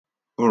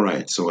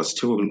Alright, so we're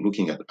still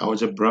looking at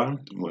algebra.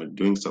 We're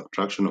doing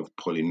subtraction of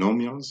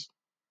polynomials.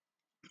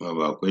 We have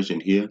our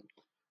question here.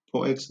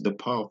 4x to the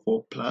power of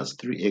 4 plus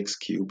 3x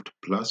cubed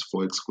plus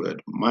 4x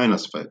squared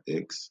minus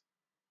 5x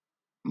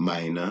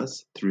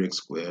minus 3x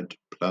squared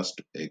plus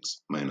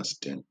 2x minus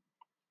 10.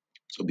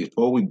 So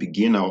before we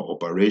begin our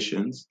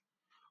operations,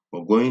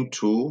 we're going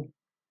to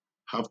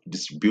have to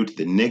distribute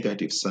the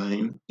negative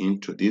sign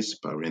into this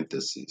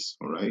parenthesis.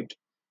 Alright,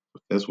 so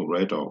first we'll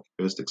write our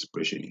first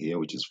expression here,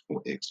 which is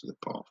 4x to the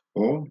power of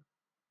 4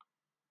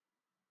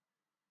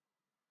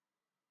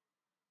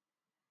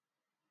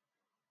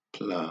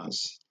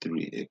 plus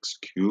 3x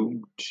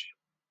cubed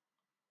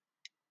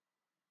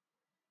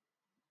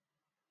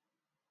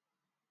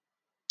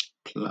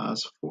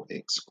plus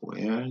 4x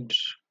squared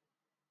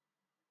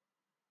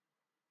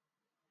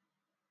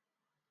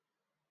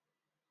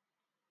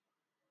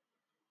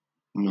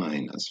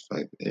minus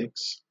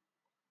 5x.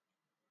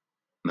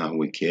 Now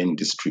we can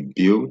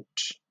distribute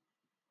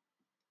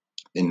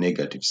the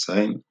negative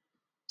sign.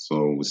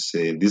 So we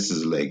say this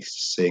is like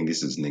saying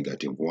this is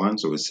 -1.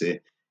 So we say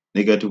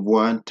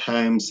 -1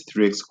 times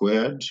 3x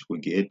squared, we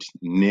get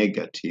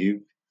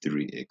negative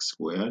 3x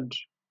squared.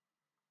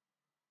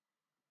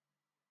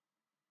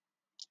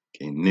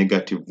 Okay,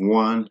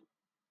 -1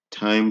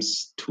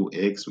 times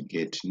 2x, we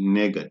get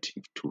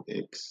negative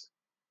 2x.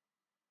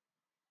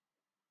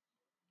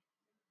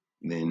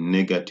 Then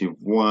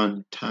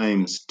 -1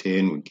 times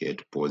 10, we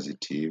get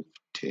positive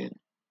 10.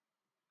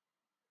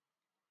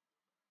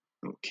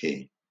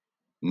 Okay,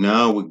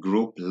 now we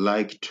group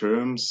like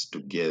terms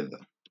together.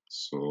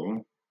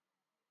 So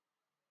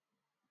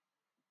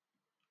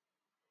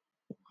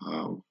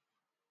have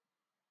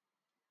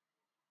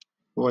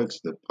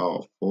 4x to the power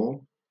of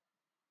 4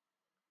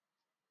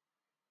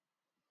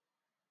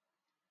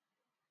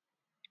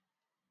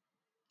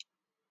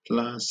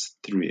 plus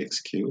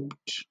 3x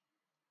cubed,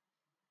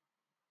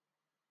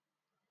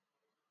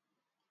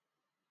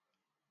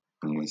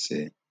 and we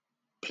say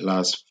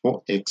plus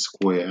 4x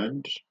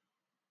squared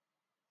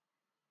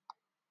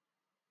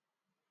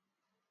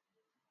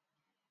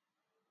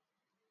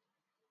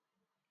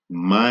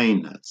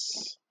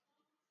minus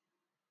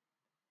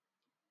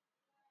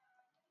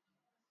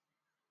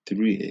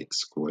 3x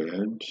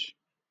squared,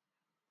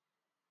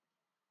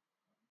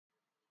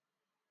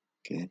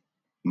 okay,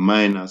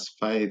 minus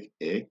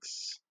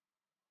 5x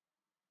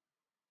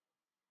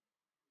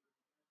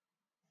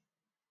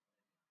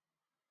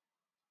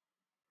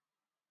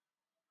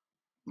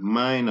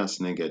minus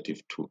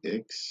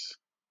 -2x,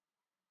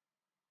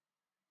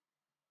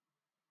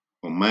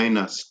 or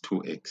minus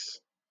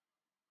 2x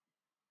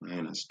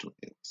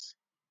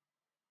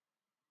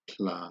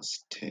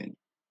plus 10.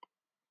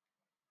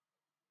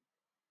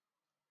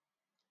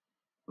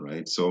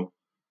 Right, so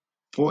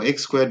 4x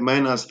squared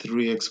minus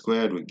 3x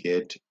squared, we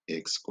get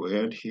x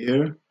squared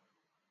here.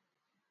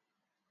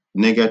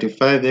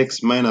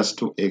 -5x minus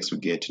 2x, we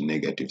get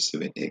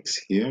 -7x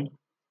here.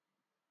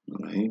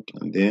 Right,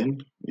 and then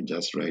we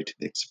just write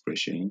the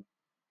expression,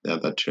 the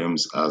other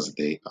terms as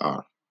they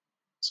are.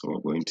 So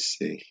we're going to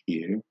say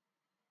here,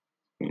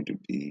 going to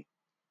be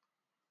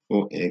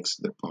 4x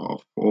to the power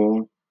of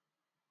 4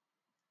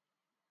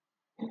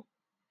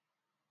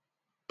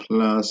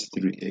 plus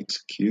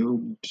 3x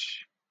cubed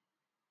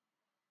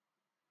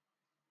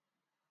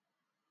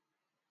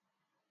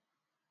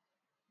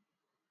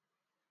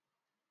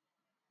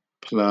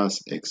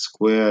plus x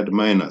squared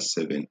minus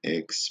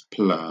 7x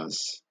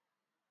plus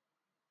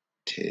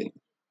 10.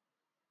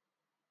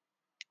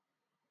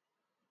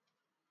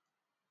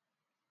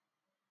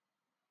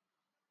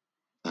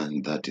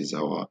 And that is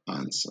our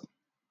answer.